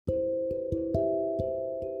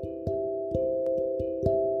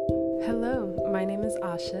Hello, my name is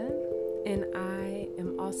Asha, and I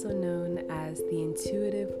am also known as the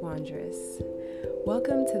Intuitive Wanderess.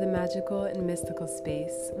 Welcome to the magical and mystical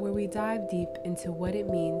space where we dive deep into what it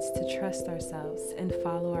means to trust ourselves and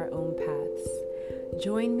follow our own paths.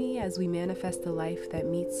 Join me as we manifest a life that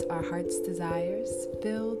meets our heart's desires,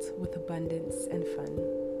 filled with abundance and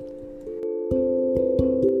fun.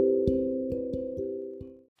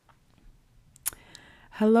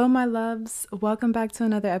 Hello, my loves. Welcome back to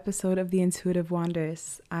another episode of the Intuitive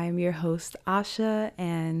Wanderess. I am your host, Asha,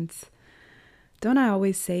 and don't I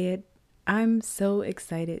always say it? I'm so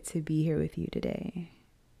excited to be here with you today.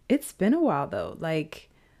 It's been a while though.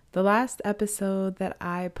 The last episode that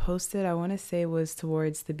I posted, I want to say was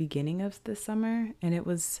towards the beginning of the summer, and it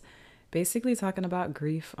was basically talking about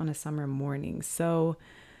grief on a summer morning. So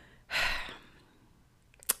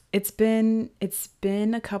It's been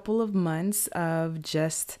a couple of months of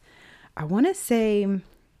just, I want to say,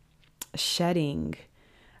 shedding.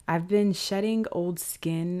 I've been shedding old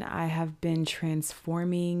skin. I have been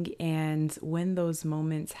transforming, and when those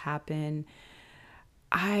moments happen,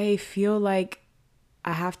 I feel like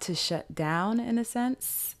I have to shut down in a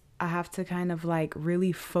sense. I have to kind of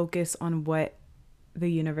really focus on what the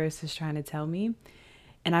universe is trying to tell me,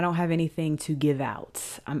 and I don't have anything to give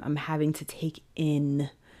out. I'm having to take in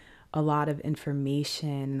a lot of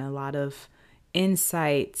information, a lot of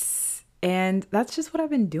insights. And that's just what I've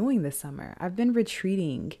been doing this summer. I've been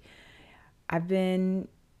retreating. I've been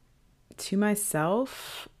to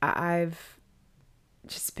myself. I've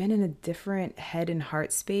just been in a different head and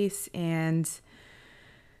heart space. And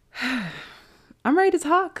I'm ready to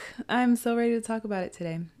talk. I'm so ready to talk about it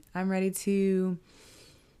today. I'm ready to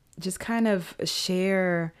just kind of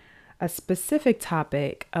share a specific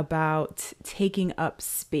topic about taking up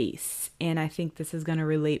space. And I think this is going to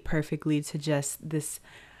relate perfectly to just this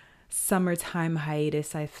summertime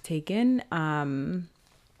hiatus I've taken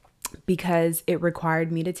because it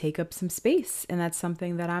required me to take up some space. And that's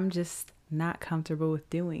something that I'm just not comfortable with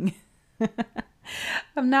doing.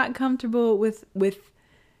 I'm not comfortable with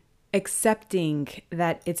accepting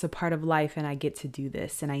that it's a part of life and I get to do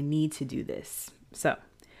this and I need to do this. So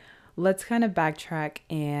let's kind of backtrack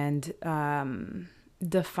and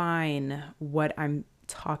define what I'm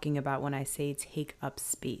talking about when I say take up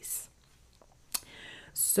space.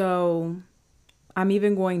 So I'm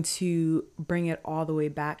even going to bring it all the way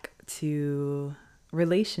back to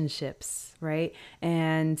relationships, right?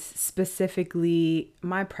 And specifically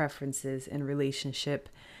my preferences in relationship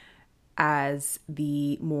as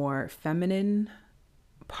the more feminine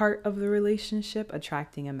part of the relationship,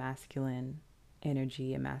 attracting a masculine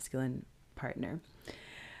energy, a masculine partner.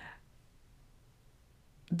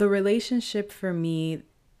 The relationship for me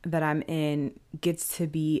that I'm in gets to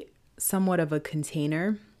be somewhat of a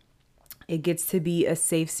container. It gets to be a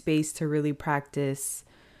safe space to really practice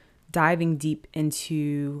diving deep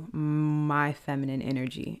into my feminine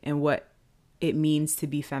energy and what it means to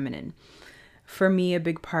be feminine. For me, a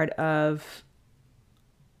big part of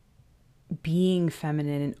being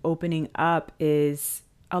feminine and opening up is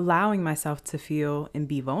allowing myself to feel and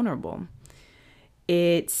be vulnerable.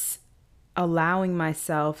 It's allowing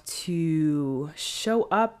myself to show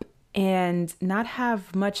up and not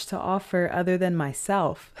have much to offer other than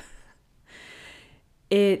myself.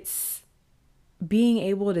 It's being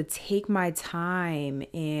able to take my time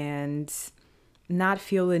and not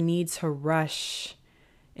feel the need to rush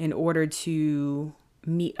in order to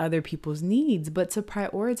meet other people's needs, but to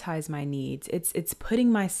prioritize my needs. It's putting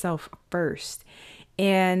myself first.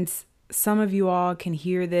 And some of you all can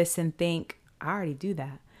hear this and think, I already do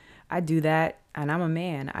that. I do that, and I'm a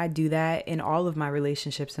man. I do that in all of my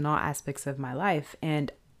relationships and all aspects of my life. And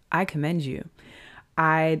I commend you.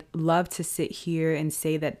 I'd love to sit here and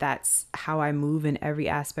say that that's how I move in every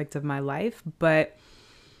aspect of my life, but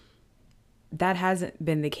that hasn't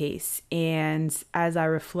been the case. And as I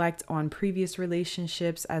reflect on previous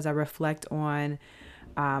relationships, as I reflect on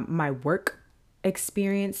my work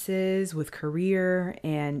experiences with career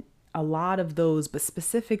and a lot of those, but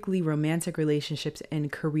specifically romantic relationships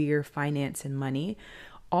and career, finance, and money,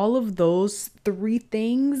 all of those three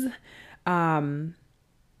things,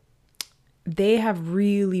 they have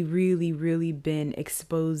really, really, really been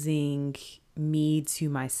exposing me to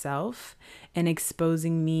myself and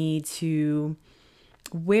exposing me to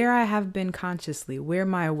where I have been consciously, where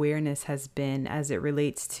my awareness has been as it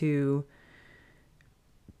relates to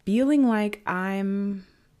feeling like I'm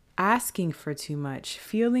asking for too much,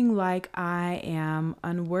 feeling like I am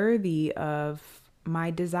unworthy of my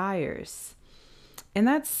desires. And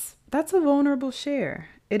that's a vulnerable share.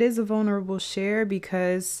 It is a vulnerable share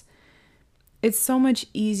because it's so much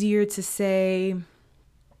easier to say,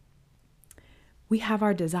 we have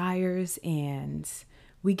our desires and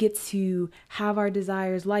we get to have our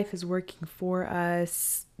desires. Life is working for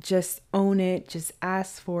us. Just own it, just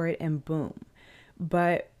ask for it, and boom.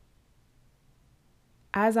 But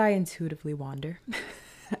as I intuitively wander,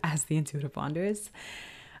 as the intuitive wanders,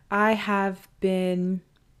 I have been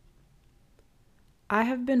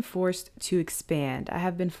forced to expand. I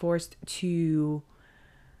have been forced to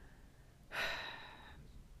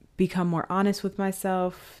become more honest with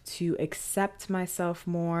myself, to accept myself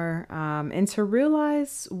more, and to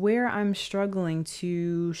realize where I'm struggling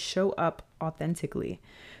to show up authentically,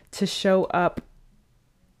 to show up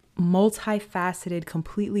multifaceted,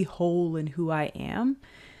 completely whole in who I am.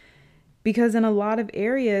 Because in a lot of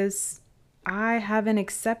areas, I haven't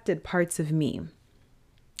accepted parts of me.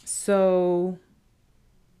 So,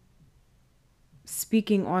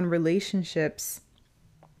 speaking on relationships,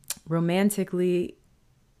 romantically,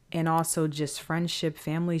 and also just friendship,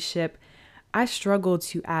 familyship, I struggle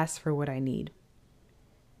to ask for what I need.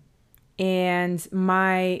 And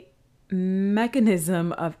my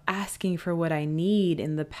mechanism of asking for what I need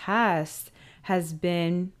in the past has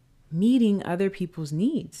been meeting other people's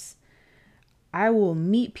needs. I will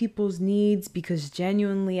meet people's needs because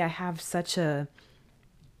genuinely I have such an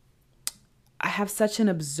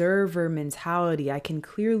observer mentality. I can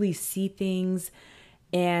clearly see things,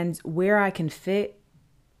 and where I can fit,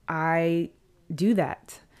 I do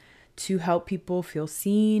that to help people feel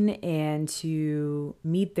seen and to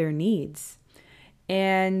meet their needs.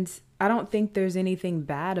 And I don't think there's anything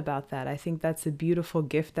bad about that. I think that's a beautiful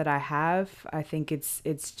gift that I have. I think it's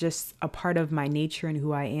just a part of my nature and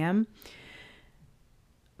who I am.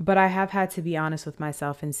 But I have had to be honest with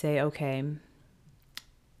myself and say, okay,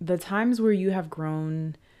 the times where you have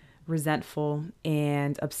grown resentful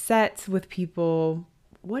and upset with people,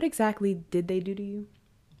 what exactly did they do to you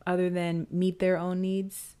other than meet their own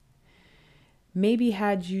needs? Maybe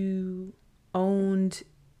had you owned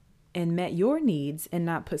and met your needs and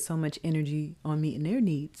not put so much energy on meeting their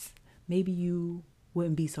needs, maybe you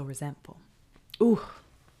wouldn't be so resentful. Ooh,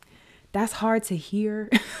 that's hard to hear.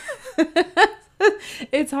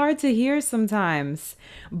 It's hard to hear sometimes,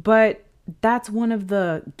 but that's one of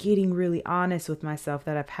the getting really honest with myself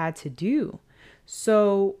that I've had to do.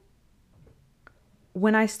 So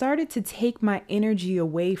when I started to take my energy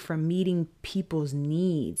away from meeting people's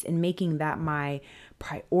needs and making that my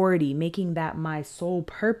priority, making that my sole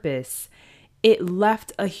purpose, it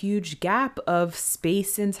left a huge gap of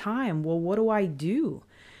space and time. Well, what do I do?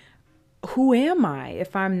 Who am I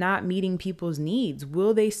if I'm not meeting people's needs?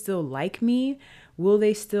 Will they still like me? Will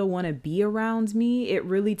they still want to be around me? It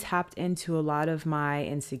really tapped into a lot of my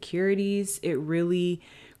insecurities. It really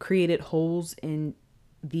created holes in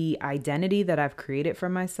the identity that I've created for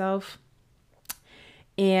myself.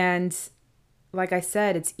 And like I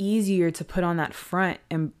said, it's easier to put on that front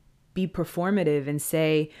and be performative and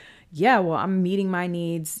say, yeah, well, I'm meeting my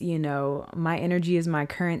needs, my energy is my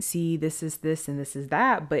currency, this is this and this is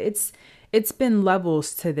that. But it's been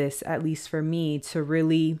levels to this, at least for me, to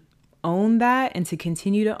really own that and to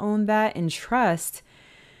continue to own that and trust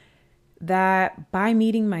that by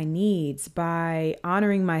meeting my needs, by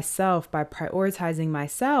honoring myself, by prioritizing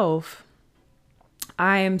myself,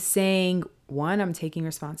 I am saying, one, I'm taking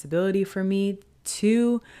responsibility for me.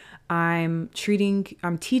 Two, I'm teaching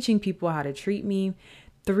people how to treat me.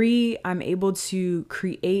 Three, I'm able to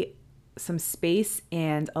create some space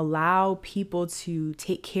and allow people to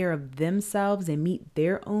take care of themselves and meet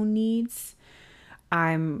their own needs.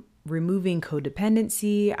 I'm removing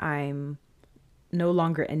codependency. I'm no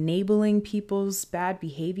longer enabling people's bad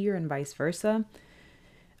behavior and vice versa.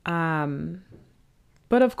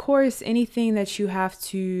 But of course, anything that you have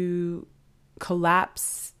to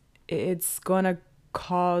collapse, it's going to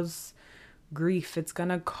cause grief. It's going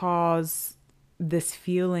to cause this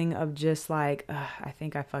feeling of just like, I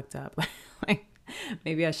think I fucked up. Like,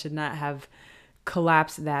 maybe I should not have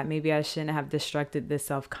collapsed that. Maybe I shouldn't have destructed this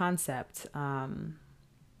self-concept. And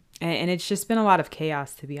it's just been a lot of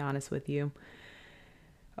chaos, to be honest with you.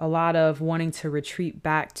 A lot of wanting to retreat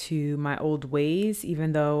back to my old ways,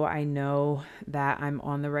 even though I know that I'm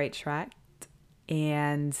on the right track.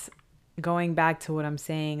 And going back to what I'm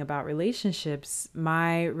saying about relationships,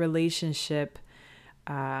 my relationship,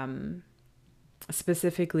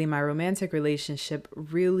 specifically my romantic relationship,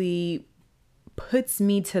 really puts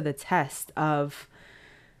me to the test of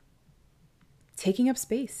taking up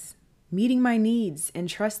space, meeting my needs, and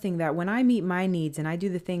trusting that when I meet my needs and I do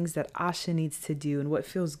the things that Asha needs to do and what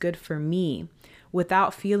feels good for me,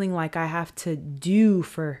 without feeling like I have to do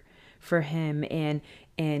for him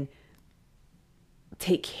and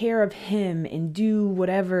take care of him and do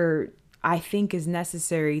whatever I think is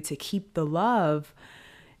necessary to keep the love,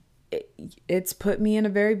 it's put me in a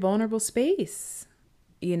very vulnerable space.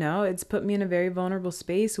 It's put me in a very vulnerable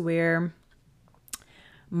space where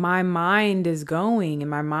my mind is going and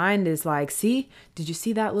my mind is like, see, did you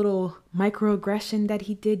see that little microaggression that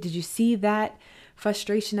he did? Did you see that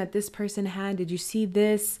frustration that this person had? Did you see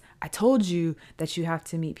this? I told you that you have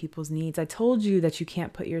to meet people's needs. I told you that you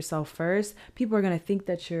can't put yourself first. People are going to think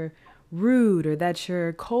that you're rude or that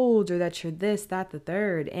you're cold or that you're this, that, the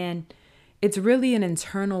third. And it's really an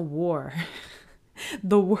internal war.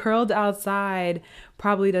 The world outside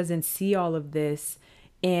probably doesn't see all of this.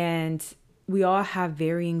 And we all have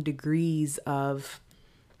varying degrees of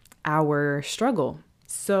our struggle.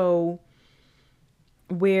 So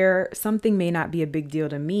where something may not be a big deal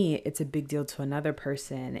to me, it's a big deal to another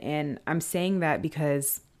person. And I'm saying that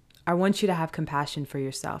because I want you to have compassion for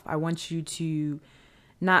yourself. I want you to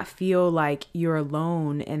not feel like you're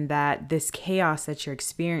alone and that this chaos that you're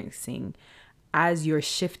experiencing as you're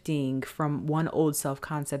shifting from one old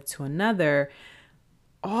self-concept to another,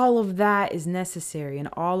 all of that is necessary and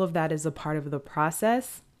all of that is a part of the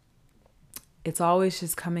process. It's always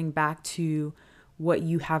just coming back to what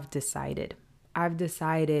you have decided. I've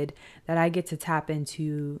decided that I get to tap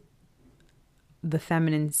into the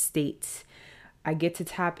feminine state. I get to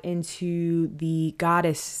tap into the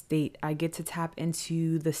goddess state. I get to tap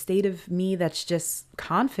into the state of me that's just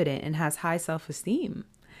confident and has high self-esteem,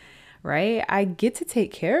 right? I get to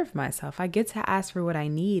take care of myself. I get to ask for what I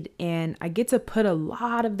need. And I get to put a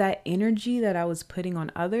lot of that energy that I was putting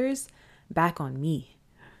on others back on me,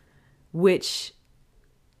 which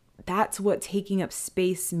that's what taking up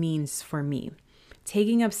space means for me.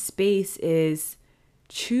 Taking up space is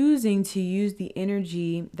choosing to use the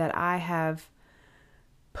energy that I have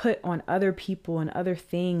put on other people and other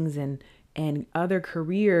things and other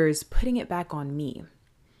careers, putting it back on me.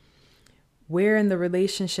 Where in the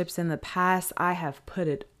relationships in the past, I have put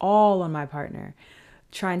it all on my partner,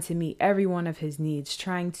 trying to meet every one of his needs,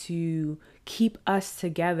 trying to keep us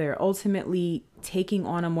together, ultimately taking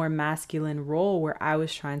on a more masculine role where I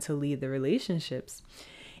was trying to lead the relationships.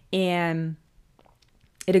 And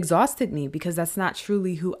it exhausted me because that's not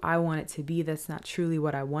truly who I wanted to be. That's not truly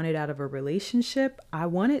what I wanted out of a relationship. I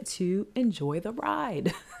wanted to enjoy the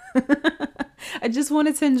ride. I just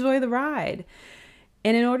wanted to enjoy the ride.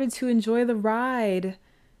 And in order to enjoy the ride,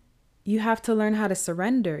 you have to learn how to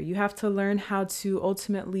surrender. You have to learn how to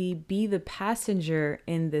ultimately be the passenger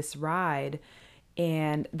in this ride.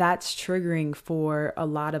 And that's triggering for a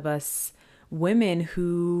lot of us women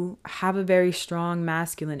who have a very strong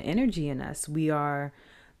masculine energy in us. We are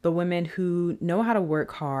the women who know how to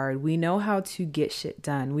work hard. We know how to get shit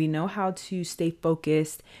done. We know how to stay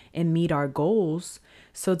focused and meet our goals.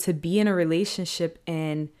 So to be in a relationship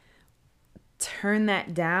and turn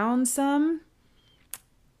that down some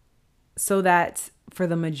so that for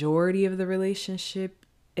the majority of the relationship,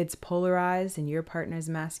 it's polarized and your partner's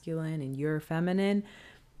masculine and you're feminine,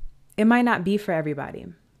 it might not be for everybody,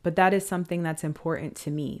 but that is something that's important to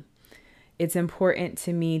me. It's important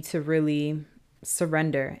to me to really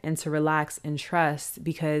surrender and to relax and trust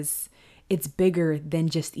because it's bigger than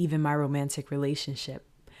just even my romantic relationship.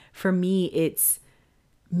 For me, it's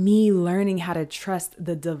me learning how to trust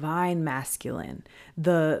the divine masculine,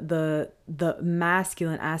 the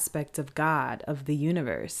masculine aspect of God, of the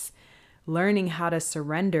universe, learning how to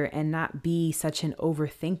surrender and not be such an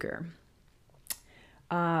overthinker.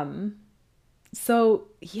 So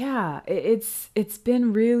yeah, it's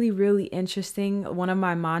been really, really interesting. One of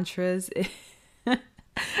my mantras,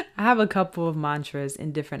 I have a couple of mantras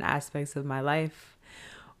in different aspects of my life.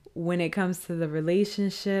 When it comes to the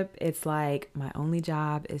relationship, it's like, my only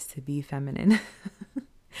job is to be feminine.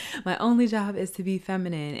 My only job is to be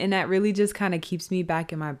feminine. And that really just kind of keeps me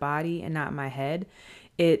back in my body and not my head.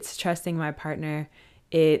 It's trusting my partner.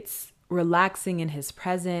 It's relaxing in his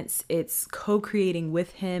presence. It's co-creating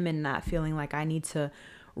with him and not feeling like I need to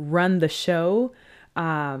run the show.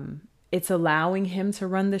 It's allowing him to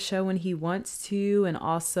run the show when he wants to. And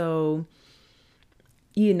also,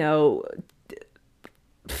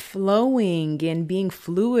 flowing and being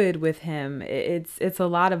fluid with him. It's a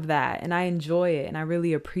lot of that, and I enjoy it and I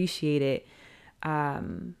really appreciate it.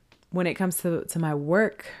 When it comes to my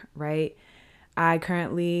work, right? I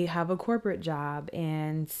currently have a corporate job,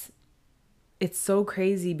 and it's so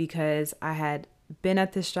crazy because I had been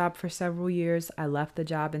at this job for several years. I left the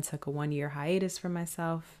job and took a 1-year hiatus for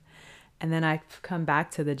myself, and then I've come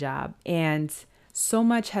back to the job, and so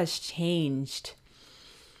much has changed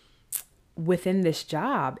within this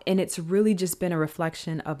job. And it's really just been a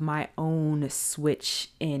reflection of my own switch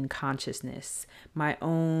in consciousness, my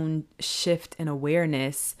own shift in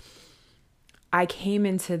awareness. I came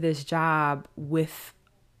into this job with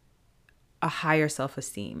a higher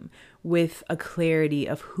self-esteem, with a clarity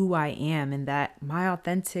of who I am, and that my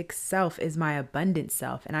authentic self is my abundant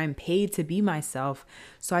self, and I'm paid to be myself.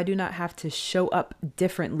 So I do not have to show up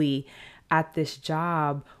differently at this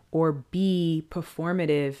job or be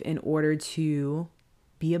performative in order to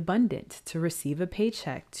be abundant, to receive a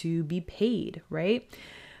paycheck, to be paid, right?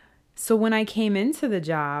 So when I came into the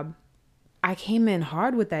job, I came in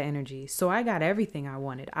hard with that energy. So I got everything I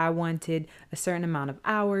wanted. I wanted a certain amount of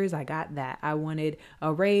hours. I got that. I wanted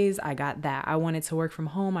a raise. I got that. I wanted to work from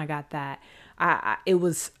home. I got that. It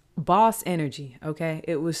was boss energy. Okay.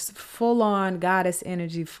 It was full on goddess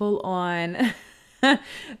energy, full on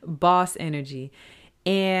boss energy.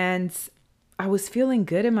 And I was feeling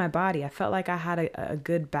good in my body. I felt like I had a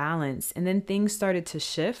good balance. And then things started to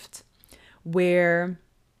shift where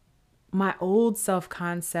my old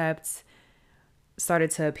self-concept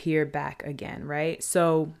started to appear back again, right?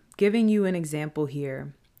 So giving you an example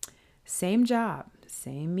here, same job,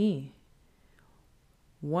 same me.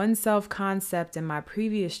 One self-concept in my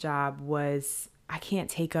previous job was I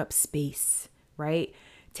can't take up space, right?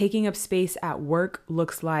 Taking up space at work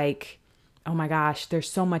looks like, oh my gosh,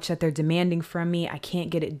 there's so much that they're demanding from me. I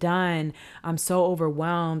can't get it done. I'm so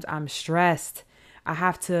overwhelmed. I'm stressed. I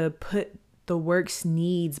have to put the work's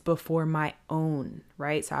needs before my own,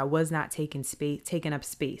 right? So I was not taking up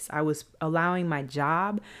space. I was allowing my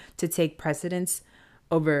job to take precedence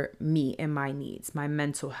over me and my needs, my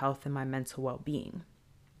mental health and my mental well-being,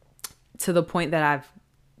 to the point that I've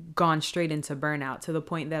gone straight into burnout, to the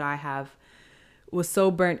point that was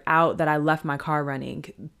so burnt out that I left my car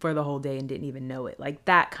running for the whole day and didn't even know it. Like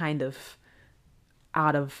that kind of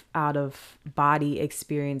out of body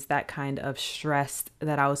experience, that kind of stress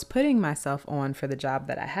that I was putting myself on for the job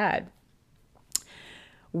that I had.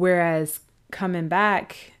 Whereas coming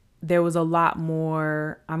back, there was a lot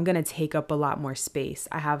more, I'm going to take up a lot more space.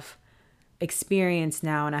 I have experience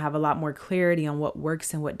now and I have a lot more clarity on what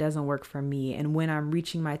works and what doesn't work for me and when I'm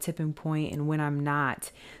reaching my tipping point and when I'm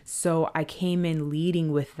not. So I came in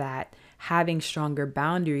leading with that, having stronger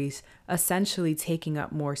boundaries, essentially taking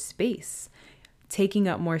up more space,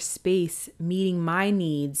 meeting my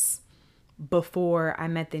needs before I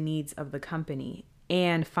met the needs of the company,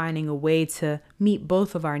 and finding a way to meet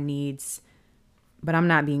both of our needs, but I'm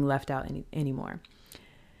not being left out anymore.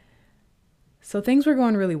 So things were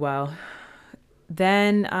going really well.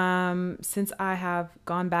 Then since I have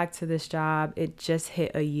gone back to this job, it just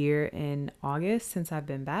hit a year in August since I've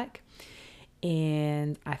been back.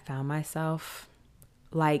 And I found myself,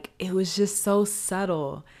 like, it was just so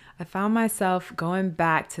subtle. I found myself going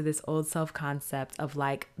back to this old self-concept of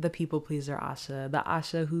like the people pleaser Asha, the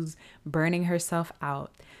Asha who's burning herself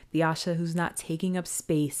out, the Asha who's not taking up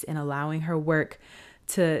space and allowing her work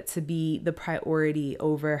to be the priority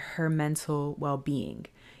over her mental well-being.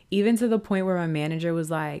 Even to the point where my manager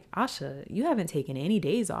was like, Asha, you haven't taken any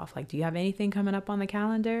days off. Like, do you have anything coming up on the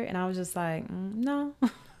calendar? And I was just like, no.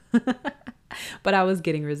 But I was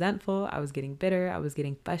getting resentful. I was getting bitter. I was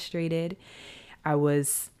getting frustrated. I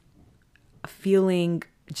was feeling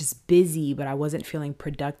just busy, but I wasn't feeling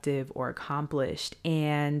productive or accomplished.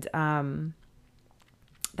 And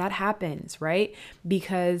that happens, right?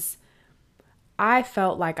 Because I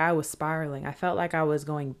felt like I was spiraling. I felt like I was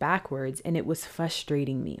going backwards, and it was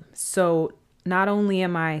frustrating me. So not only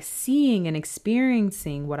am I seeing and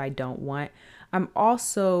experiencing what I don't want, I'm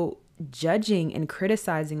also judging and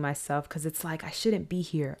criticizing myself because it's like, I shouldn't be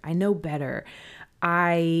here. I know better.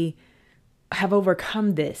 I have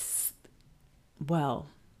overcome this. Well,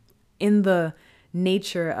 in the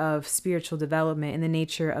nature of spiritual development, in the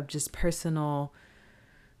nature of just personal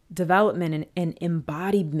development and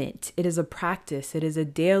embodiment, it is a practice. It is a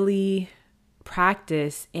daily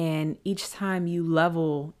practice. And each time you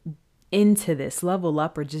level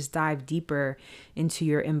up or just dive deeper into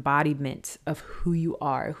your embodiment of who you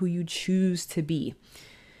are, who you choose to be,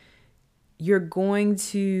 you're going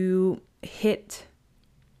to hit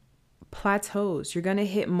plateaus. You're going to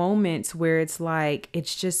hit moments where it's like,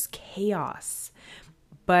 it's just chaos.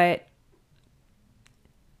 But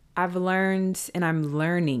I've learned, and I'm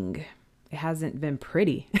learning. It hasn't been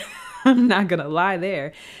pretty. I'm not going to lie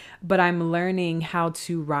there. But I'm learning how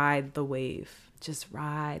to ride the wave. Just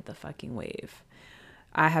ride the fucking wave.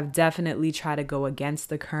 I have definitely tried to go against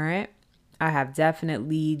the current. I have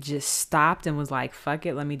definitely just stopped and was like, fuck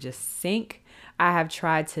it, let me just sink. I have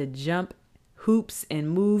tried to jump hoops and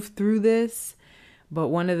move through this. But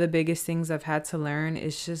one of the biggest things I've had to learn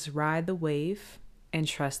is just ride the wave and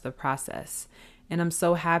trust the process. And I'm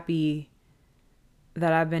so happy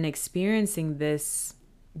that I've been experiencing this,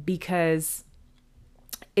 because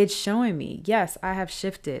it's showing me, yes, I have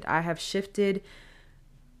shifted. I have shifted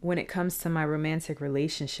when it comes to my romantic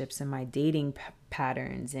relationships and my dating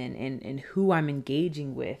patterns and who I'm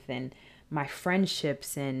engaging with and my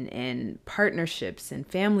friendships and partnerships and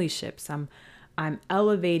family ships. I'm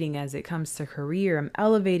elevating as it comes to career. I'm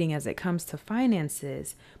elevating as it comes to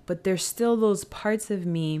finances. But there's still those parts of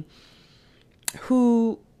me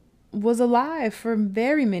who was alive for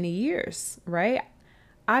very many years, right?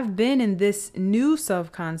 I've been in this new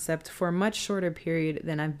self-concept for a much shorter period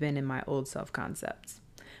than I've been in my old self-concept,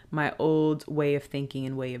 my old way of thinking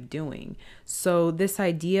and way of doing. So this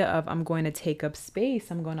idea of I'm going to take up space,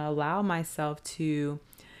 I'm going to allow myself to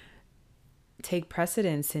take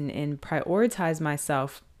precedence and prioritize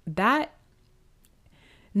myself, that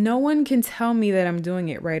no one can tell me that I'm doing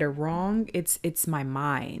it right or wrong. It's my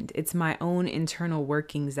mind. It's my own internal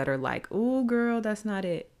workings that are like, "Oh, girl, that's not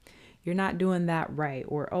it. You're not doing that right,"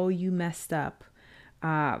 or "Oh, you messed up."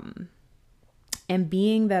 And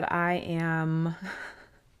being that I'm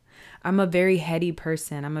a very heady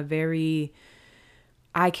person.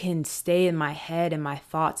 I can stay in my head and my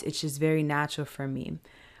thoughts. It's just very natural for me.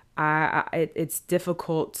 It's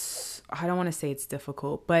difficult. I don't want to say it's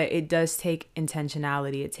difficult, but it does take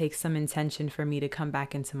intentionality. It takes some intention for me to come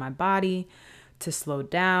back into my body, to slow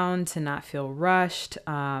down, to not feel rushed.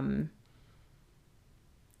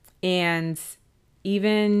 And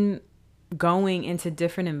even going into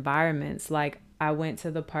different environments, like I went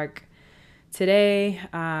to the park today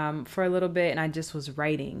for a little bit and I just was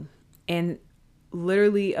writing and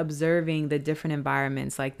literally observing the different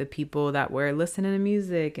environments, like the people that were listening to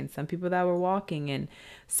music and some people that were walking and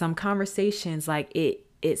some conversations. Like it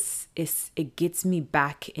gets me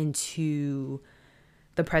back into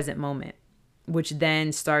the present moment, which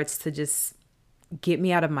then starts to just get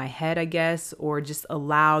me out of my head, I guess, or just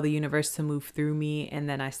allow the universe to move through me. And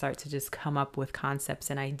then I start to just come up with concepts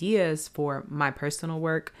and ideas for my personal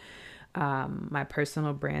work, my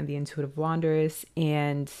personal brand, The Intuitive Wanderess,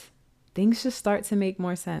 and things just start to make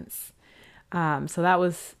more sense. So that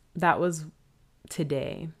was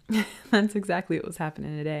today. That's exactly what was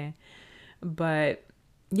happening today. But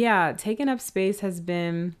yeah, taking up space has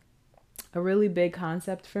been a really big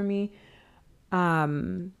concept for me.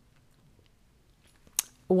 One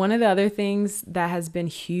of the other things that has been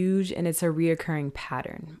huge, and it's a reoccurring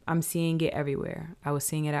pattern. I'm seeing it everywhere. I was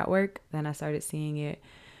seeing it at work. Then I started seeing it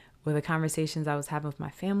with the conversations I was having with my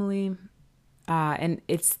family. And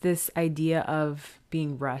it's this idea of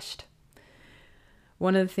being rushed.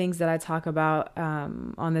 One of the things that I talk about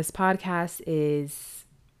on this podcast is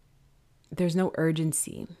there's no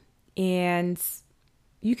urgency. And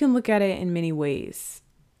you can look at it in many ways.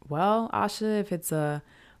 Well, Asha, if it's a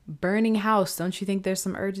burning house, don't you think there's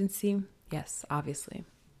some urgency? Yes, obviously.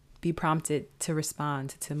 Be prompted to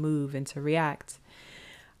respond, to move, and to react.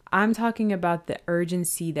 I'm talking about the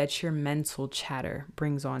urgency that your mental chatter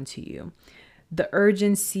brings onto you. The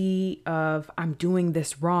urgency of I'm doing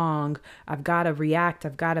this wrong. I've got to react.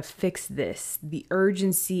 I've got to fix this. The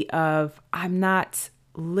urgency of I'm not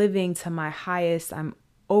living to my highest. I'm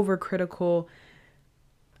overcritical.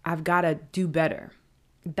 I've got to do better.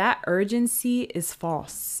 That urgency is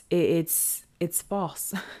false. It's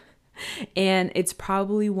false. And it's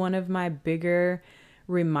probably one of my bigger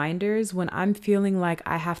reminders when I'm feeling like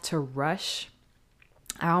I have to rush.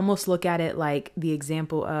 I almost look at it like the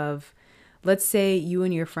example of, let's say you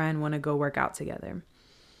and your friend want to go work out together.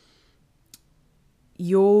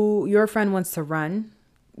 Your friend wants to run.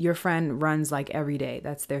 Your friend runs like every day.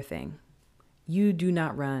 That's their thing. You do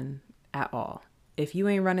not run at all. If you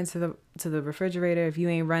ain't running to the refrigerator, if you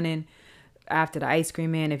ain't running after the ice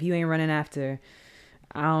cream man, if you ain't running after,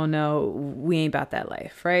 I don't know, we ain't about that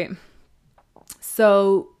life, right?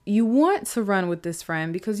 So you want to run with this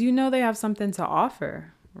friend because you know they have something to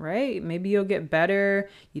offer, right? Maybe you'll get better.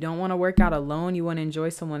 You don't want to work out alone. You want to enjoy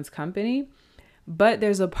someone's company. But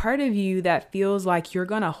there's a part of you that feels like you're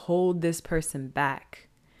going to hold this person back.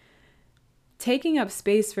 Taking up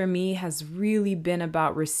space for me has really been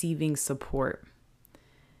about receiving support.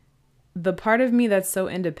 The part of me that's so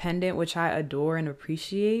independent, which I adore and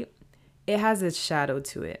appreciate, it has its shadow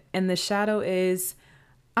to it. And the shadow is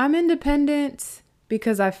I'm independent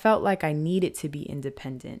because I felt like I needed to be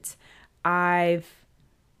independent. I've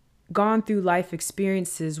gone through life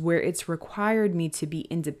experiences where it's required me to be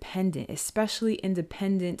independent, especially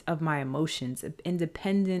independent of my emotions,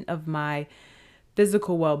 independent of my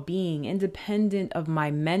physical well-being, independent of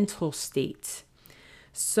my mental state.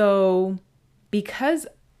 So because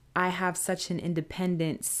I have such an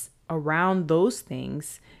independence around those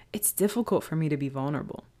things, it's difficult for me to be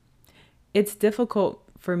vulnerable. It's difficult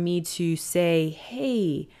for me to say,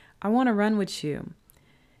 hey, I want to run with you.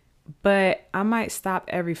 but I might stop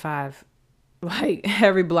every 5, like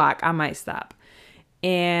every block, I might stop.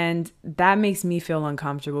 And that makes me feel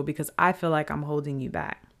uncomfortable because I feel like I'm holding you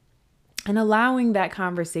back. And allowing that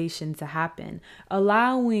conversation to happen,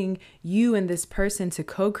 allowing you and this person to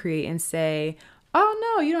co-create and say,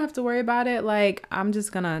 oh no, you don't have to worry about it. Like, I'm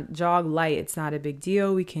just gonna jog light. It's not a big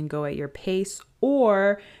deal. We can go at your pace,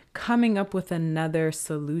 or coming up with another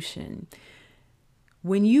solution.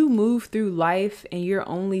 When you move through life and you're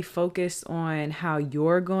only focused on how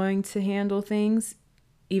you're going to handle things,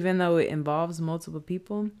 even though it involves multiple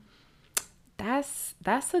people, that's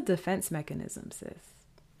a defense mechanism, sis.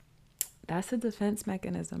 That's a defense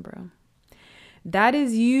mechanism, bro. That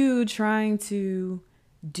is you trying to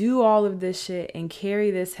do all of this shit and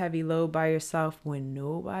carry this heavy load by yourself when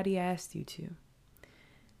nobody asked you to.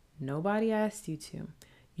 Nobody asked you to.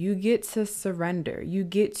 You get to surrender. You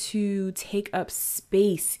get to take up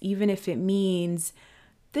space, even if it means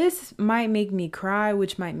this might make me cry,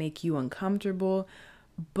 which might make you uncomfortable,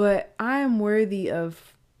 but I am worthy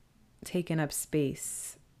of taking up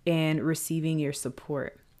space and receiving your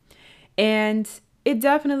support. And it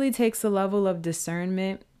definitely takes a level of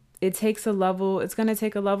discernment. It's going to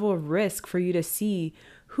take a level of risk for you to see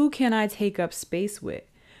who can I take up space with.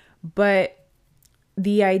 But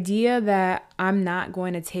the idea that I'm not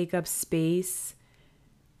going to take up space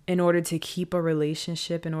in order to keep a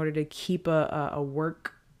relationship, in order to keep a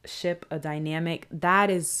workship, a dynamic, that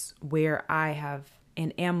is where I have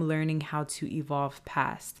and am learning how to evolve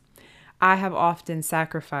past. I have often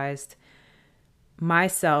sacrificed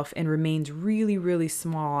myself and remained really, really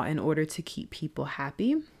small in order to keep people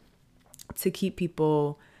happy, to keep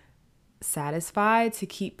people satisfied, to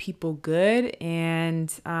keep people good. And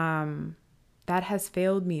that has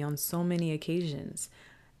failed me on so many occasions.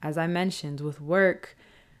 As I mentioned, with work,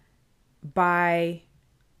 by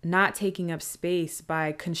not taking up space,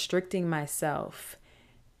 by constricting myself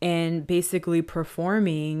and basically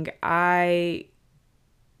performing, I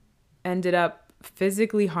ended up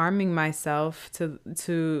physically harming myself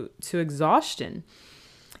to exhaustion.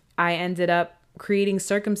 I ended up creating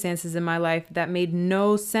circumstances in my life that made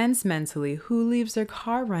no sense mentally. Who leaves their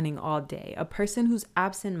car running all day? A person who's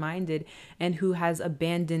absent-minded and who has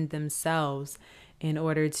abandoned themselves in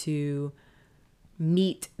order to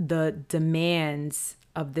meet the demands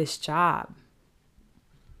of this job.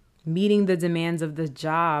 Meeting the demands of the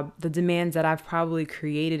job, the demands that I've probably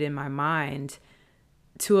created in my mind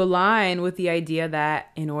to align with the idea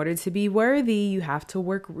that in order to be worthy, you have to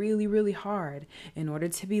work really, really hard. In order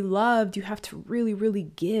to be loved, you have to really,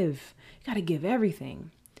 really give. You got to give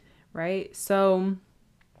everything, right? So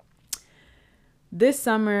this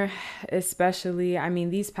summer, especially, I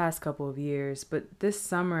mean, these past couple of years, but this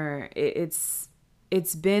summer, it's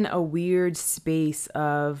been a weird space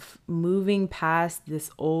of moving past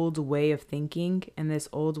this old way of thinking and this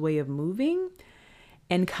old way of moving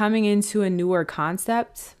and coming into a newer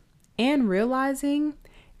concept and realizing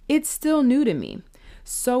it's still new to me.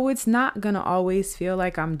 So it's not going to always feel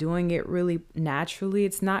like I'm doing it really naturally.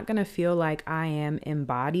 It's not going to feel like I am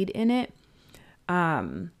embodied in it.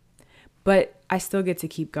 But I still get to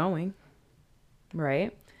keep going,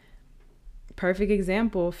 right? Perfect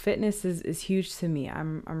example, fitness is huge to me.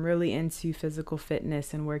 I'm really into physical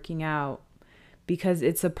fitness and working out because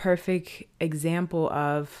it's a perfect example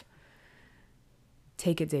of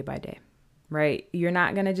take it day by day, right? You're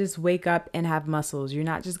not going to just wake up and have muscles. You're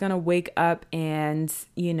not just going to wake up and,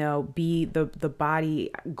 be the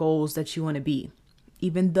body goals that you want to be,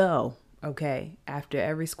 even though, okay, after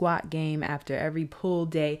every squat game, after every pull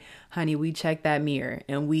day, honey, we check that mirror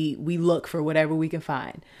and we look for whatever we can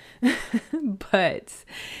find. But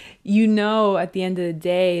at the end of the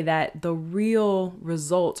day that the real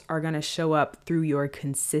results are going to show up through your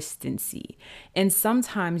consistency. And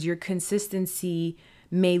sometimes your consistency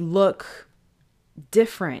may look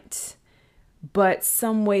different, but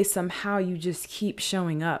some way, somehow you just keep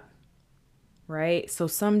showing up, right? So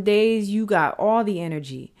some days you got all the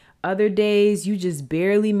energy. Other days you just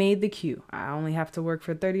barely made the cue. I only have to work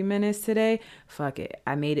for 30 minutes today. Fuck it.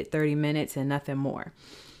 I made it 30 minutes and nothing more,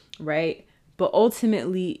 right? But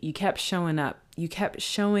ultimately you kept showing up. You kept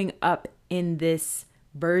showing up in this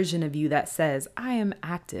version of you that says, I am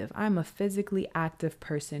active. I'm a physically active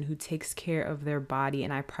person who takes care of their body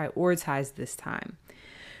and I prioritize this time.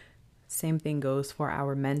 Same thing goes for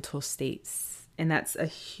our mental states. And that's a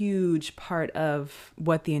huge part of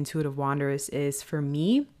what the Intuitive Wanderess is for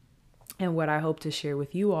me and what I hope to share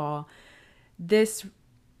with you all. This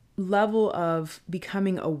level of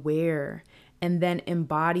becoming aware and then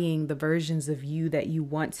embodying the versions of you that you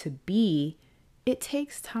want to be, it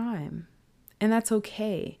takes time. And that's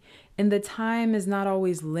okay. And the time is not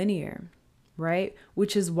always linear, right?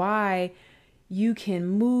 Which is why you can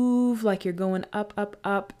move like you're going up, up,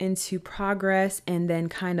 up into progress and then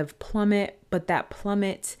kind of plummet, but that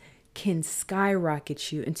plummet can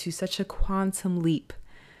skyrocket you into such a quantum leap,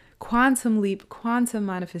 quantum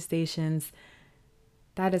manifestations.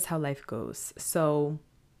 That is how life goes. So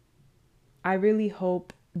I really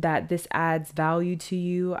hope that this adds value to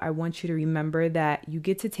you. I want you to remember that you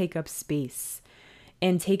get to take up space.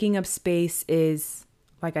 And taking up space is,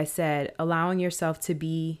 like I said, allowing yourself to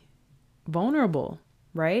be vulnerable,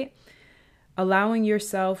 right? Allowing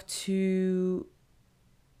yourself to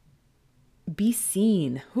be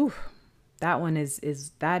seen. Whew. That one is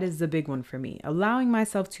the big one for me. Allowing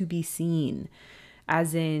myself to be seen,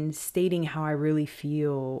 as in stating how I really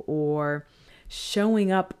feel or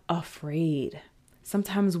showing up afraid.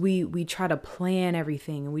 Sometimes we try to plan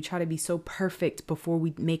everything and we try to be so perfect before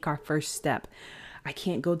we make our first step. I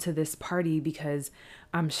can't go to this party because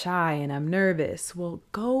I'm shy and I'm nervous. Well,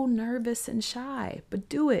 go nervous and shy, but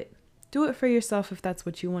do it. Do it for yourself if that's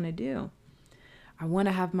what you want to do. I want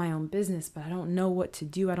to have my own business, but I don't know what to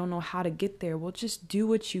do. I don't know how to get there. Well, just do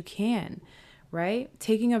what you can, right?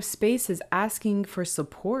 Taking up space is asking for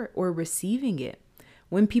support or receiving it.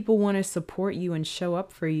 When people want to support you and show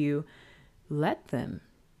up for you, let them.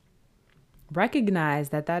 Recognize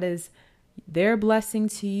that that is their blessing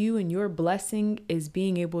to you, and your blessing is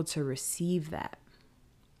being able to receive that.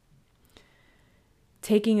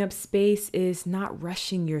 Taking up space is not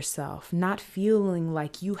rushing yourself, not feeling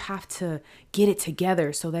like you have to get it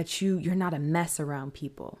together so that you're not a mess around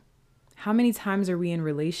people. How many times are we in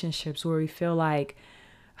relationships where we feel like,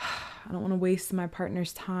 I don't want to waste my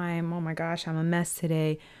partner's time. Oh my gosh, I'm a mess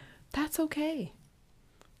today. That's okay.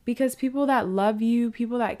 Because people that love you,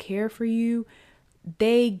 people that care for you,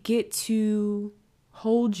 they get to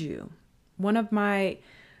hold you. One of my,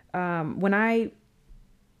 as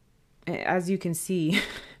you can see,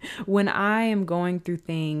 when I am going through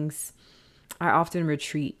things, I often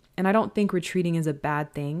retreat. And I don't think retreating is a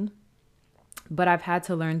bad thing, but I've had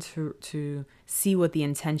to learn to see what the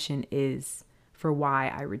intention is for why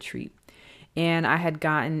I retreat. And I had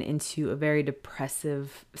gotten into a very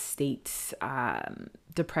depressive state,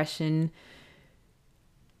 depression,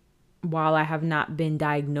 while I have not been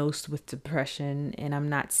diagnosed with depression and I'm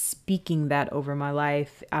not speaking that over my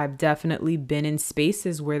life. I've definitely been in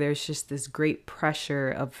spaces where there's just this great pressure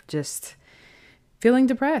of just feeling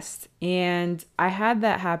depressed. And I had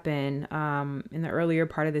that happen in the earlier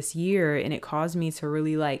part of this year, and it caused me to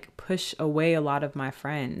really like push away a lot of my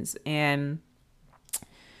friends. And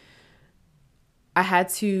I had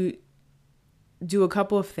to do a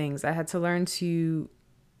couple of things. I had to learn to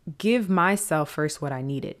give myself first what I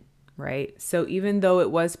needed. Right. So even though it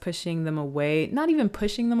was pushing them away, not even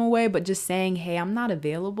pushing them away, but just saying, hey, I'm not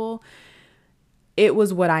available. It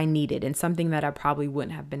was what I needed and something that I probably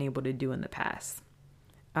wouldn't have been able to do in the past.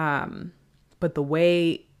 But the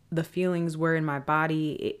way the feelings were in my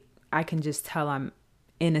body, I can just tell I'm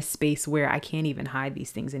in a space where I can't even hide these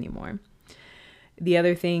things anymore. The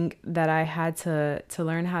other thing that I had to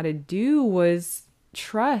learn how to do was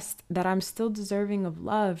trust that I'm still deserving of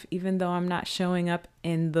love, even though I'm not showing up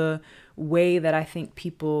in the way that I think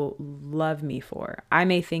people love me for. I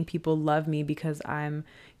may think people love me because I'm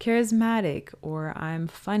charismatic or I'm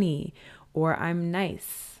funny or I'm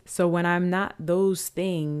nice. So when I'm not those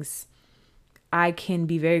things, I can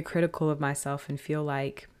be very critical of myself and feel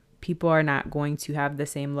like people are not going to have the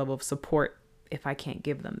same level of support if I can't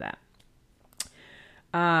give them that.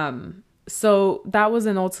 So that was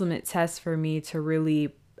an ultimate test for me to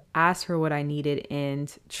really ask for what I needed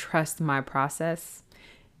and trust my process.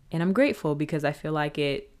 And I'm grateful because I feel like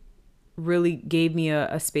it really gave me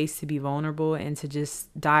a space to be vulnerable and to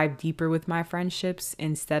just dive deeper with my friendships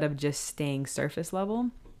instead of just staying surface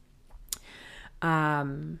level.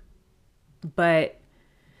 But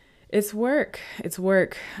it's work. It's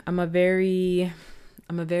work. I'm a very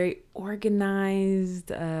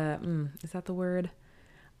organized, is that the word?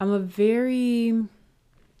 I'm a very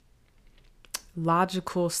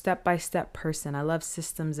logical, step-by-step person. I love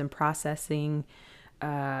systems and processing.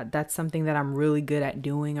 That's something that I'm really good at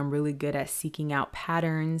doing. I'm really good at seeking out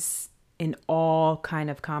patterns in all kind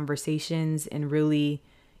of conversations and really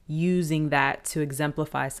using that to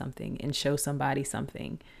exemplify something and show somebody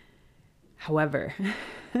something. However,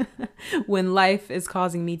 when life is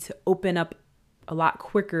causing me to open up a lot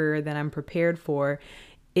quicker than I'm prepared for,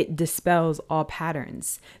 it dispels all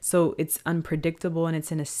patterns. So it's unpredictable and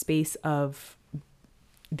it's in a space of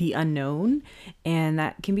the unknown, and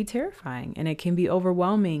that can be terrifying and it can be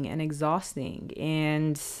overwhelming and exhausting,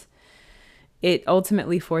 and it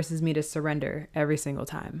ultimately forces me to surrender every single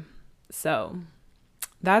time. So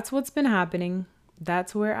that's what's been happening.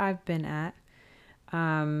 That's where I've been at.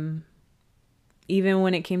 Even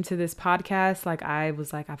when it came to this podcast, like I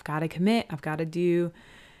was like, I've got to commit. I've got to do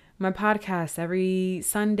my podcast every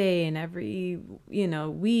Sunday and every,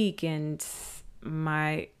 week. And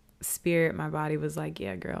my spirit, my body was like,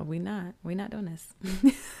 yeah, girl, we not doing this.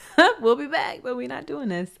 We'll be back, but we're not doing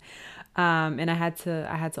this. And I had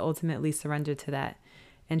to ultimately surrender to that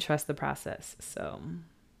and trust the process. So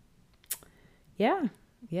yeah.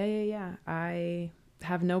 I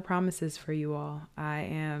have no promises for you all. I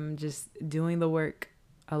am just doing the work,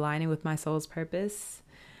 aligning with my soul's purpose.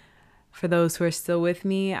 For those who are still with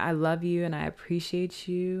me, I love you and I appreciate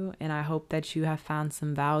you. And I hope that you have found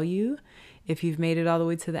some value. If you've made it all the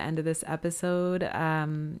way to the end of this episode,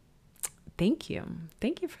 thank you.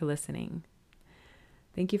 Thank you for listening.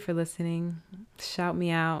 Thank you for listening. Shout me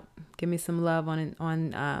out. Give me some love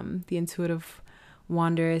on the Intuitive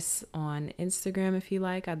Wanderess on Instagram if you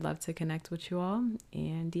like. I'd love to connect with you all.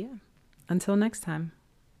 And yeah, until next time.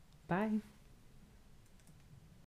 Bye.